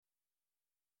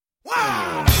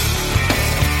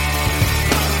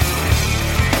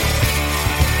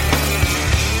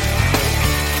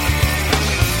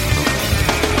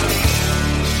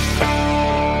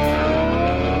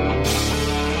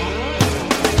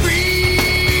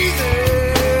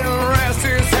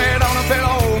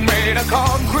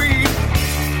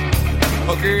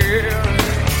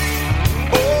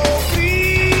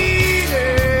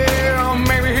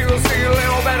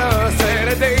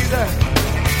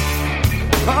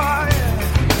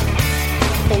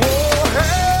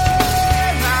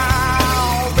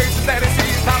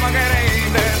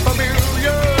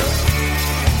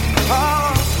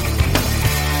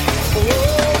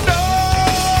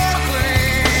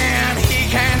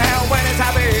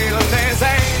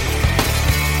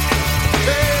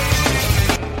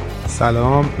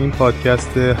سلام، این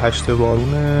پادکست 8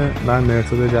 بارونه. من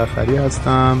مرتضی جعفری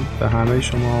هستم. به همه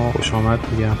شما خوش آمد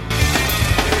میگم.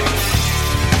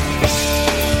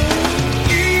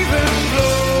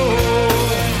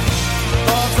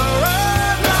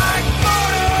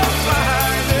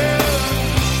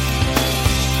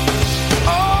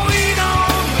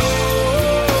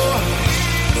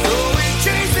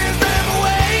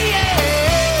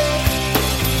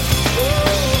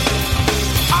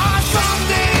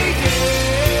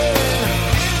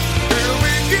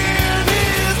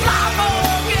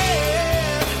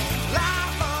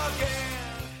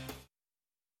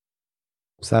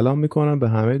 سلام میکنم به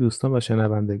همه دوستان و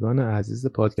شنوندگان عزیز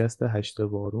پادکست 8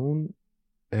 بارون.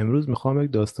 امروز میخوام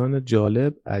یک داستان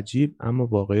جالب، عجیب اما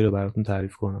واقعی رو براتون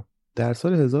تعریف کنم. در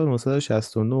سال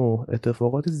 1969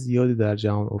 اتفاقات زیادی در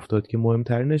جهان افتاد که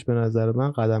مهمترینش به نظر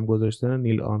من قدم گذاشتن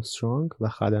نیل آرمسترونگ و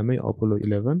خدمه آپولو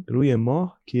 11 روی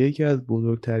ماه که یکی از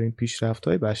بزرگترین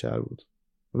پیشرفت‌های بشر بود.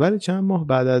 ولی چند ماه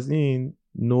بعد از این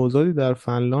نوزادی در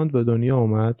فنلاند به دنیا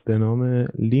آمد به نام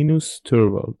لینوس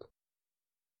توروالد.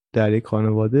 در یک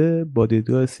خانواده با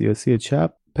دیدگاه سیاسی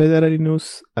چپ، پدر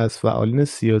لینوس از فعالین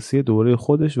سیاسی دوره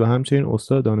خودش و همچنین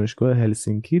استاد دانشگاه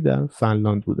هلسینکی در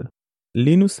فنلاند بوده.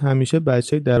 لینوس همیشه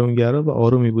بچه درونگرا و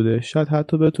آرومی بوده. شاید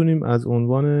حتی بتونیم از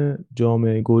عنوان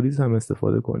جامعه گریز هم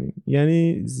استفاده کنیم.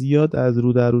 یعنی زیاد از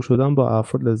رو در رو شدن با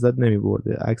افراد لذت نمی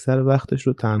برده. اکثر وقتش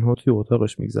رو تنها توی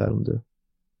اتاقش میگذرونده.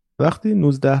 وقتی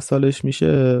 19 سالش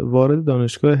میشه وارد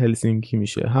دانشگاه هلسینکی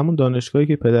میشه، همون دانشگاهی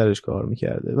که پدرش کار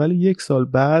میکرده، ولی 1 سال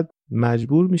بعد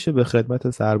مجبور میشه به خدمت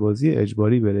سربازی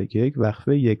اجباری بره که یک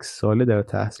وقفه 1 ساله در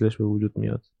تحصیلش به وجود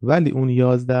میاد. ولی اون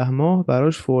 11 ماه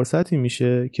براش فرصتی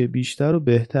میشه که بیشتر و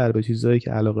بهتر به چیزایی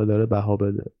که علاقه داره بها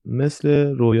بده،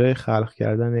 مثل رویای خلق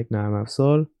کردن یک نرم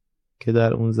افزار که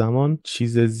در اون زمان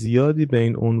چیز زیادی به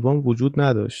این عنوان وجود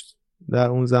نداشت. در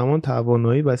اون زمان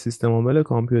توانایی و سیستم عامل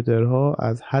کامپیوترها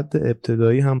از حد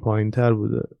ابتدایی هم پایین‌تر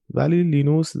بوده. ولی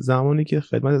لینوس زمانی که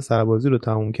خدمت سربازی رو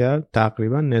تموم کرد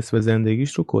تقریبا نصف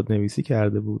زندگیش رو کدنویسی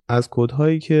کرده بود، از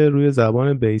کدهایی که روی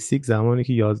زبان بیسیک زمانی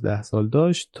که 11 سال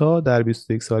داشت تا در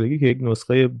 21 سالگی که یک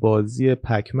نسخه بازی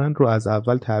پکمن رو از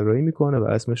اول طراحی میکنه و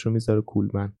اسمش رو میذاره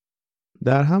کولمن.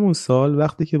 در همون سال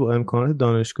وقتی که با امکانات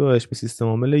دانشگاهش به سیستم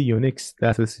عامل یونیکس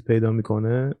دسترسی پیدا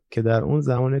میکنه که در اون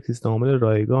زمان یک سیستم عامل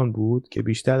رایگان بود که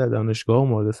بیشتر در دانشگاه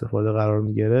مورد استفاده قرار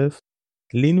میگرفت،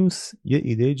 لینوس یه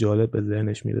ایده جالب به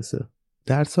ذهنش میرسه.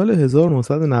 در سال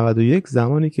 1991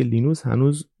 زمانی که لینوس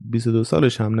هنوز 22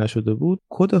 سالش هم نشده بود،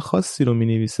 کد خاصی رو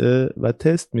مینویسه و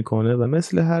تست میکنه و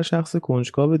مثل هر شخص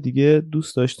کنجکاو دیگه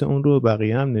دوست داشته اون رو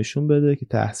بقیه هم نشون بده که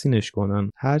تحسینش کنن،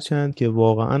 هرچند که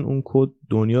واقعا اون کد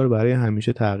دنیا رو برای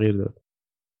همیشه تغییر داد.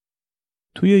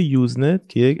 توی یوزنت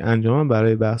که یک انجمن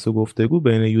برای بحث و گفتگو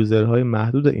بین یوزرهای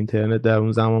محدود اینترنت در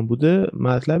اون زمان بوده،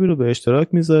 مطلبی رو به اشتراک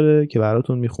میذاره که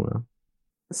براتون میخونم.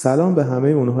 سلام به همه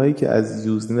اونهایی که از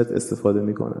یوزنت استفاده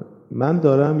میکنن. من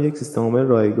دارم یک سیستم عامل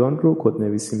رایگان رو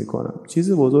کدنویسی میکنم.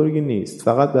 چیز بزرگی نیست،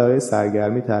 فقط برای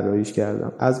سرگرمی طراحیش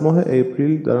کردم. از ماه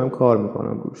اپریل دارم کار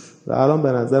میکنم روش و الان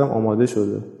به نظرم آماده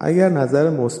شده. اگر نظر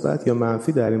مثبت یا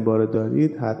منفی در این باره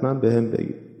دارید حتما بهم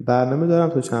بگید. برنامه دارم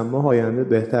تا چند ماه آینده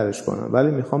بهترش کنم،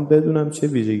 ولی میخوام بدونم چه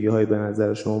ویژگی‌هایی به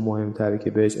نظر شما مهم‌تره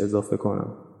که بهش اضافه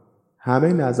کنم.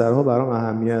 همه نظرها برام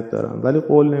اهمیت دارن، ولی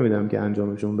قول نمیدم که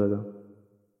انجامشون بدم.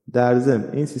 در ضمن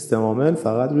این سیستم عامل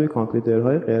فقط روی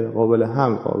کامپیوترهای غیر قابل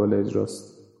حمل قابل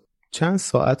اجراست. چند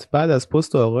ساعت بعد از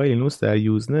پست آقای لینوس در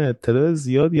یوزنت، تعداد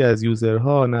زیادی از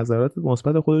یوزرها نظرات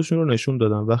مثبت خودشون رو نشون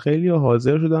دادن و خیلی‌ها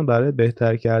حاضر شدن برای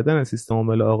بهتر کردن سیستم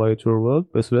عامل آقای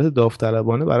توروالد به صورت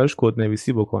داوطلبانه براش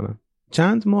کدنویسی بکنن.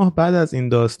 چند ماه بعد از این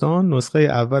داستان نسخه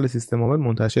اول سیستم عامل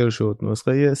منتشر شد،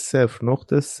 نسخه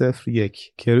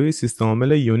 0.01 که روی سیستم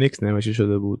عامل یونیکس نوشته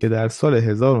شده بود که در سال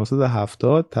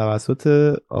 1970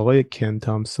 توسط آقای کن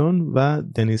تامسون و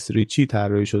دنیس ریچی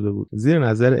طراحی شده بود زیر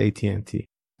نظر AT&T.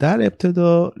 در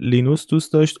ابتدا لینوس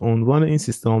دوست داشت عنوان این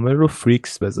سیستم عامل رو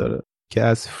فریکس بذاره که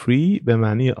از فری به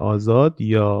معنی آزاد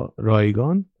یا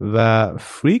رایگان و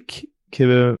فریک که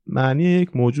به معنی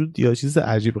یک موجود یا چیز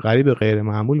عجیب غریب غیر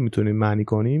معمول میتونیم معنی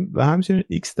کنیم و همچنین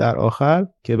ایکس در آخر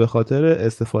که به خاطر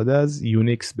استفاده از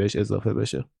یونیکس بهش اضافه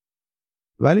بشه.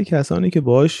 ولی کسانی که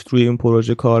باهاش روی این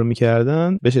پروژه کار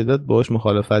میکردن به شدت باهاش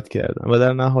مخالفت کردن و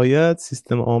در نهایت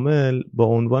سیستم عامل با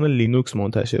عنوان لینوکس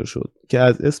منتشر شد که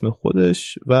از اسم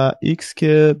خودش و ایکس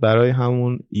که برای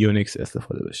همون یونیکس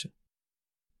استفاده بشه.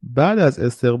 بعد از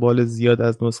استقبال زیاد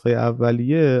از نسخه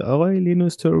اولیه، آقای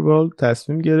لینوس توروالد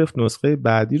تصمیم گرفت نسخه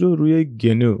بعدی رو روی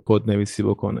گنو کدنویسی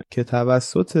بکنه که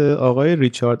توسط آقای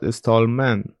ریچارد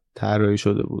استالمن طراحی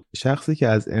شده بود، شخصی که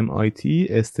از MIT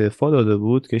استعفا داده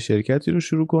بود که شرکتی رو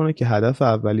شروع کنه که هدف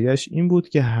اولیش این بود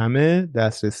که همه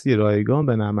دسترسی رایگان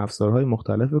به نرم افزارهای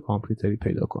مختلف کامپیوتری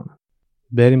پیدا کنن.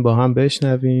 بریم با هم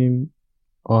بشنویم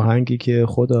آهنگی که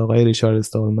خود آقای ریچارد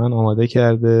استالمن آماده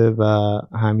کرده و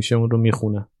همیشه اون رو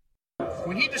میخونه.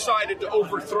 When he decided to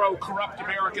overthrow corrupt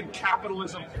American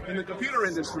capitalism in the computer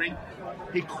industry,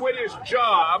 he quit his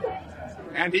job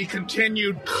and he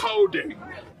continued coding.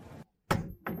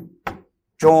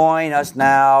 Join us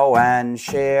now and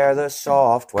share the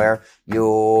software.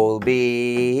 You'll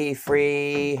be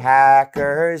free,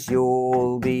 hackers,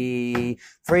 you'll be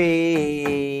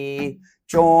free.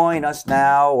 Join us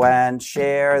now and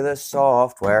share the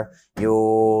software.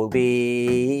 You'll be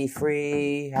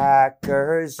free,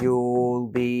 hackers, you'll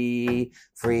be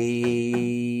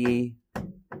free.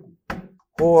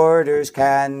 Hoarders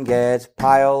can get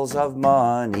piles of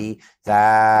money,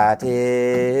 that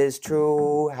is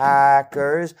true.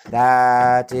 Hackers,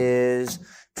 that is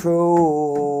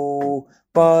true.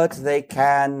 But they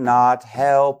cannot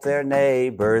help their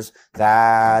neighbors,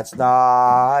 that's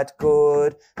not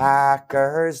good.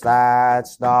 Hackers,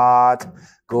 that's not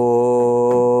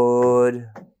good.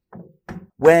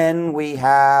 When we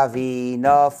have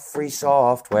enough free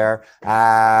software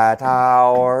at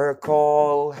our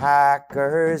call,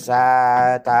 hackers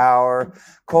at our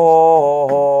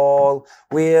call,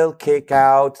 we'll kick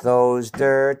out those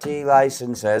dirty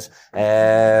licenses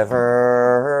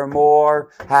evermore,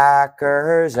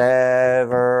 hackers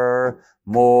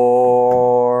evermore.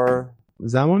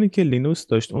 زمانی که لینوس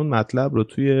داشت اون مطلب رو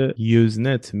توی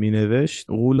یوزنت مینوشت،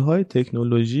 غول‌های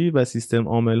تکنولوژی و سیستم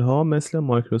عامل‌ها مثل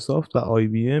مایکروسافت و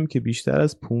IBM که بیشتر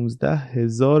از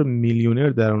 15,000 میلیونر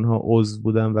در اونها عضو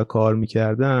بودن و کار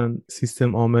میکردن،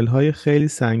 سیستم عامل‌های خیلی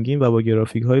سنگین و با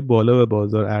گرافیک‌های بالا به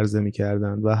بازار عرضه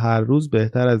میکردن و هر روز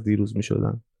بهتر از دیروز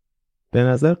میشدن. به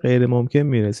نظر غیر ممکن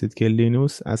میرسید که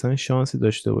لینوس اصلا شانسی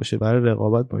داشته باشه برای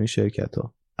رقابت با این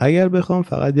شرکت‌ها. اگر بخوام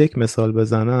فقط یک مثال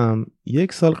بزنم،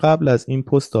 1 سال قبل از این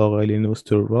پست آقای لینوس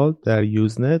توروالد در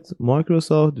یوزنت،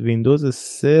 مایکروسافت ویندوز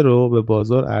 3 رو به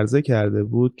بازار عرضه کرده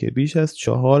بود که بیش از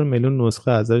 4 میلیون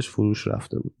نسخه ازش فروش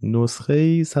رفته بود.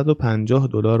 نسخه‌ای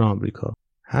 $150 آمریکا.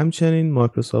 همچنین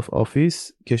مایکروسافت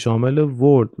آفیس که شامل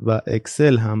ورد و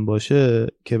اکسل هم باشه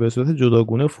که به صورت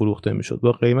جداگونه فروخته میشد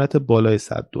با قیمت بالای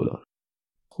 $100.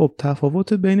 خب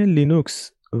تفاوت بین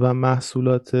لینوکس و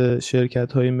محصولات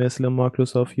شرکت‌های مثل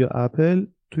مایکروسافت یا اپل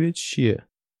توی چیه؟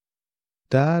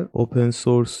 در اوپن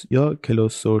سورس یا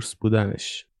کلوز سورس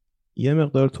بودنش. یه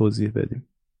مقدار توضیح بدیم.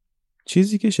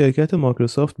 چیزی که شرکت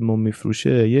مایکروسافت ما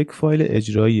میفروشه یک فایل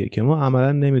اجراییه که ما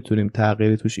عملاً نمیتونیم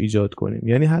تغییری توش ایجاد کنیم.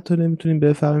 یعنی حتی نمیتونیم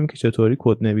بفهمیم که چطوری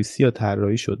کدنویسی یا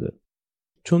طراحی شده.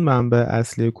 چون منبع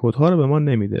اصلی کدها رو به ما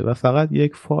نمیده و فقط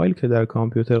یک فایل که در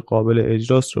کامپیوتر قابل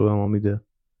اجراست رو به ما میده.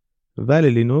 ولی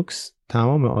لینوکس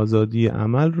تمام آزادی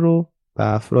عمل رو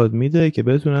به افراد میده که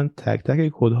بتونن تک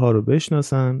تک کدها رو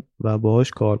بشناسن و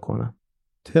باهاش کار کنن.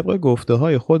 طبق گفته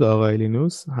های خود آقای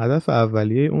لینوس، هدف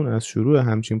اولیه اون از شروع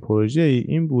همچین پروژه‌ای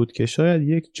این بود که شاید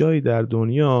یک جایی در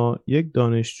دنیا یک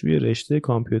دانشجوی رشته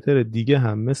کامپیوتر دیگه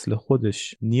هم مثل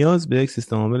خودش نیاز به یک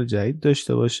سیستم عامل جدید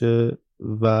داشته باشه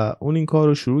و اون این کار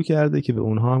رو شروع کرده که به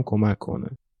اونها هم کمک کنه.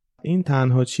 این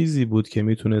تنها چیزی بود که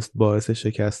میتونست باعث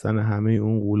شکستن همه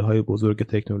اون غول‌های بزرگ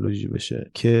تکنولوژی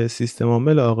بشه که سیستم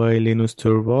عامل آقای لینوس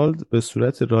توروالد به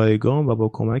صورت رایگان و با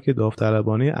کمک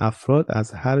داوطلبانه افراد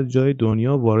از هر جای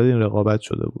دنیا وارد این رقابت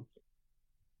شده بود.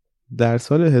 در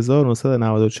سال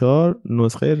 1994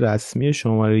 نسخه رسمی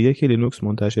شماره 1 لینوکس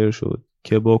منتشر شد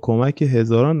که با کمک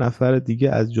هزاران نفر دیگه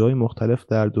از جای مختلف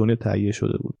در دنیا تهیه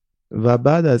شده بود و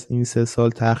بعد از این 3 سال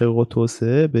تحقیق و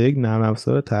توسعه به یک نرم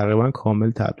افزار تقریبا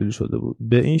کامل تبدیل شده بود،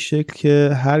 به این شکل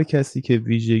که هر کسی که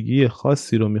ویژگی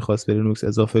خاصی رو می‌خواست به لینوکس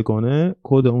اضافه کنه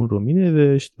کد اون رو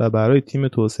مینوشت و برای تیم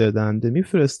توسعه دهنده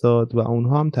میفرستاد و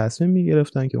اونها هم تصمیم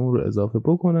میگرفتن که اون رو اضافه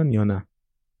بکنن یا نه.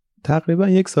 تقریبا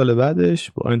یک سال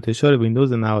بعدش با انتشار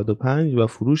ویندوز 95 و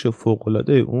فروش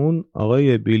فوق‌العاده اون،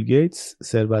 آقای بیل گیتس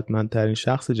ثروتمندترین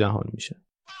شخص جهان میشه.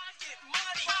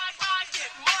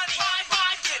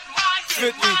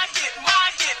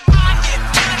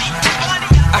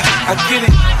 I get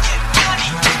it.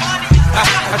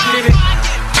 I get it.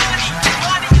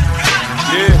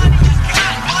 Yeah.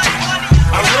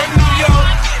 I run New York.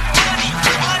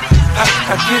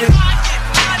 I get it.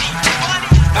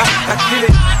 I get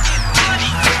it.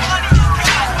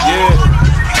 Yeah.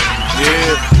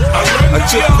 I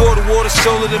took quarter water,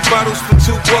 sold it in bottles for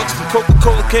 $2. And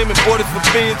Coca-Cola came and bought it for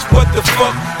beans. What the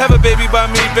fuck? Have a baby by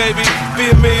me, baby. Be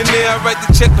a millionaire, I write the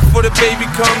check before the baby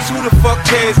comes. Who the fuck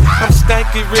cares? I'm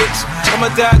stanky rich. I'ma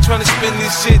die trying to spend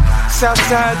this shit.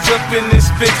 Southside's up in this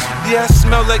bitch. Yeah, I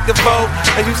smell like the Vogue.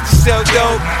 I used to sell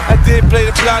dope. I did play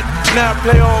the block, now I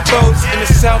play on boats. In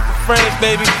the south of France,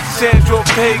 baby. Sandro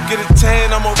Pay, get a tan,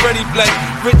 I'm already black.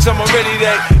 Rich, I'm already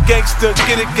that. Gangster,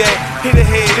 get a gang. Hit a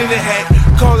head in the hat.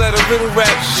 Call that a riddle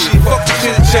rap shit. Fuck the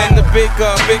chit chat in the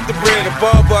baker, bake the bread. A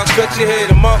barber, I cut your head.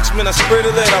 A marksman, I spread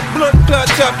a lead. I blood clot,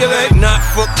 chop your leg. Not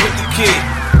fuck with the kid.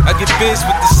 I get biz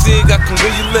with the cig, I can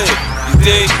where you live. You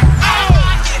dig?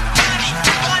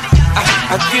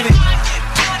 I get it.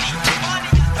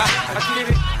 I get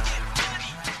it.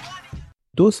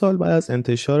 2 سال بعد از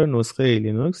انتشار نسخه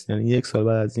لینوکس، یعنی 1 سال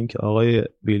بعد از اینکه آقای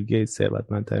بیل گیتس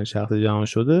ثروتمندترین شخص جهان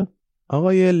شده،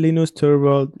 آقای لینوس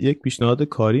توروالد یک پیشنهاد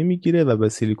کاری میگیره و به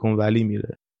سیلیکون ولی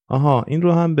میره. این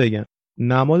رو هم بگم،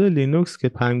 نماد لینوکس که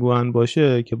پنگوئن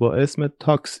باشه که با اسم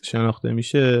تاکس شناخته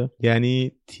میشه،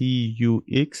 یعنی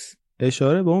TUX،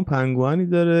 اشاره به اون پنگوئنی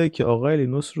داره که آقای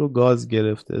لینوس رو گاز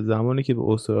گرفته زمانی که به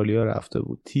استرالیا رفته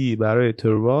بود. T برای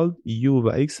توروالد، U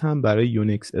و X هم برای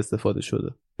یونیکس استفاده شده.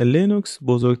 لینوکس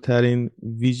بزرگترین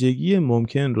ویژگی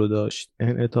ممکن رو داشت،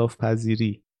 انعطاف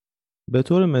پذیری. به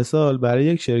طور مثال برای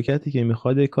یک شرکتی که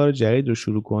میخواد یک کار جدید رو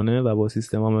شروع کنه و با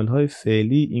سیستم عامل‌های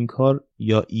فعلی این کار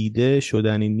یا ایده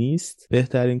شدنی نیست،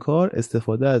 بهترین کار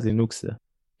استفاده از لینوکسه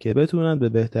که بتونن به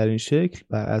بهترین شکل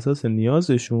بر اساس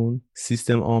نیازشون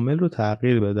سیستم عامل رو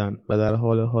تغییر بدن و در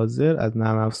حال حاضر از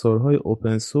نرم افزارهای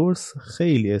اوپن سورس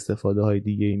خیلی استفاده های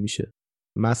دیگه‌ای میشه.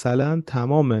 مثلا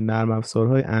تمام نرم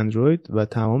افزارهای اندروید و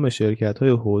تمام شرکت‌های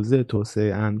حوزه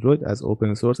توسعه اندروید از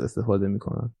اوپن سورس استفاده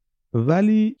میکنن.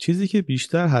 ولی چیزی که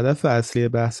بیشتر هدف اصلی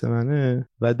بحث منه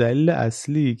و دلیل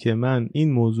اصلی که من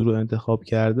این موضوع رو انتخاب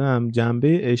کردم،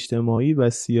 جنبه اجتماعی و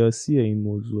سیاسی این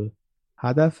موضوع.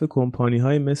 هدف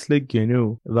کمپانی‌های مثل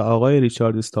گنو و آقای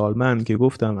ریچارد استالمن که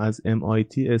گفتم از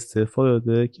MIT استعفا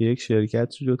داده که یک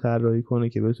شرکتی رو طراحی کنه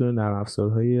که بتونه نرم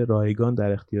افزارهای رایگان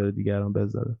در اختیار دیگران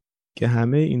بذاره، که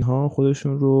همه اینها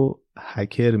خودشون رو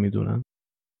هکر میدونن.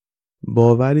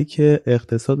 باوری که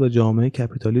اقتصاد و جامعه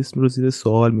کپیتالیسم رو زیر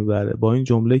سوال میبره، با این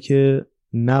جمله که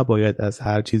نباید از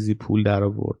هر چیزی پول در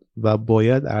آورد و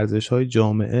باید ارزش‌های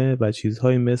جامعه و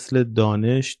چیزهای مثل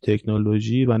دانش،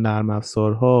 تکنولوژی و نرم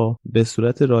افزارها به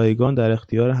صورت رایگان در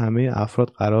اختیار همه افراد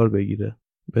قرار بگیره.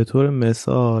 به طور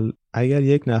مثال اگر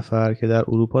یک نفر که در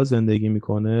اروپا زندگی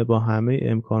میکنه با همه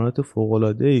امکانات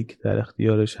فوق‌العاده‌ای که در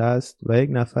اختیارش هست و یک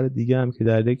نفر دیگه هم که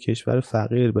در یک کشور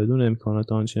فقیر بدون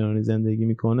امکانات آنچنانی زندگی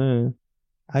میکنه،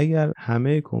 اگر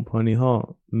همه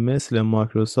کمپانی‌ها مثل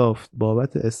مایکروسافت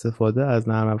بابت استفاده از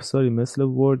نرم افزاری مثل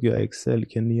ورد یا اکسل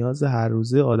که نیاز هر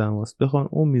روزه آدماست بخوان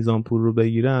اون میزان پول رو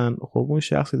بگیرن، خب اون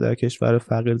شخصی در کشور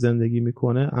فقیر زندگی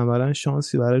میکنه عملاً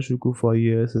شانسی برای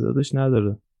شکوفایی استعدادش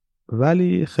نداره.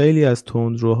 ولی خیلی از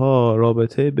تندروها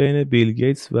رابطه بین بیل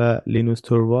گیتس و لینوس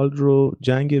توروالد رو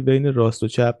جنگ بین راست و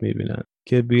چپ میبینن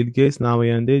که بیل گیتس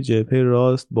نماینده جبهه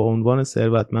راست با عنوان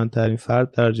ثروتمندترین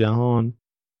فرد در جهان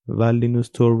و لینوس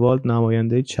توروالد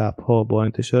نماینده چپ ها با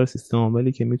انتشار سیستم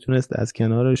عاملی که میتونست از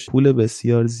کنارش پول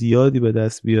بسیار زیادی به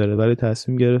دست بیاره، ولی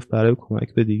تصمیم گرفت برای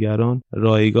کمک به دیگران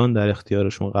رایگان در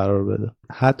اختیارشون قرار بده.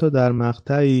 حتی در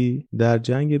مقطعی در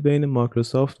جنگ بین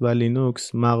مایکروسافت و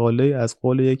لینوکس مقاله از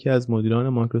قول یکی از مدیران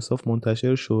مایکروسافت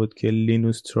منتشر شد که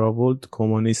لینوس توروالد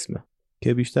کمونیسمه،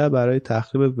 که بیشتر برای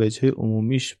تخریب وجهه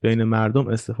عمومیش بین مردم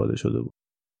استفاده شده بود.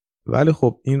 ولی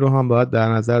خب این رو هم باید در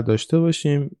نظر داشته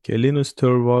باشیم که لینوس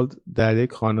توروالد در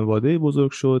یک خانواده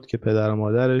بزرگ شد که پدر و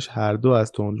مادرش هر دو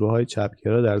از تندروهای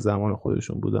چپگرا در زمان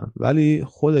خودشون بودن، ولی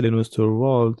خود لینوس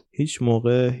توروالد هیچ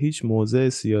موقع هیچ موضع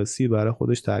سیاسی برای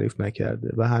خودش تعریف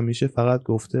نکرده و همیشه فقط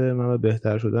گفته من به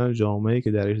بهتر شدن جامعه‌ای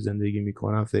که درش زندگی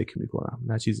میکنم فکر میکنم،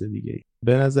 نه چیز دیگه‌ای.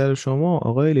 به نظر شما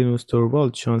آقای لینوس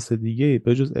توروالد شانس دیگه‌ای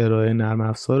به جز ارائه نرم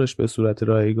افزارش به صورت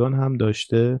رایگان هم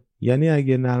داشته؟ یعنی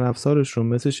اگه نرم افزارش رو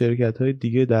مثل شرکت‌های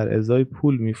دیگه در ازای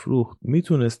پول میفروخت،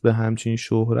 میتونست به همچین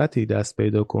شهرتی دست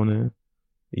پیدا کنه؟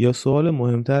 یا سوال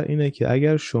مهمتر اینه که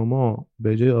اگر شما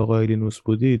به جای آقای لینوس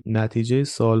بودید، نتیجه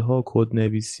سالها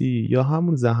کدنویسی یا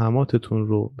همون زحماتتون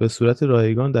رو به صورت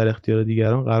رایگان در اختیار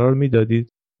دیگران قرار میدادید؟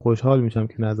 خوشحال میشم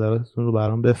که نظراتتون رو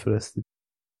برام بفرستید.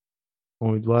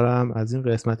 امیدوارم از این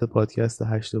قسمت پادکست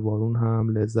 8 بارون هم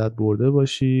لذت برده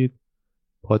باشید.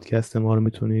 پادکست ما رو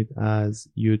میتونید از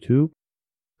یوتیوب،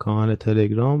 کانال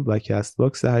تلگرام و کست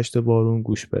باکس 8 بارون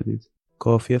گوش بدید.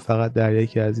 کافیه فقط در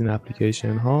یکی از این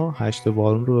اپلیکیشن ها 8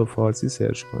 بارون رو به فارسی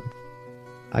سرچ کنید.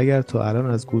 اگر تا الان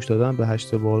از گوش دادن به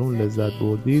 8 بارون لذت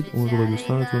بردید، اون رو به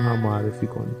دوستانتون هم معرفی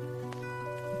کنید.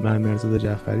 من مرزاد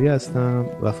جعفری هستم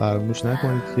و فراموش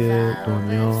نکنید که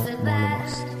دنیا مال ما.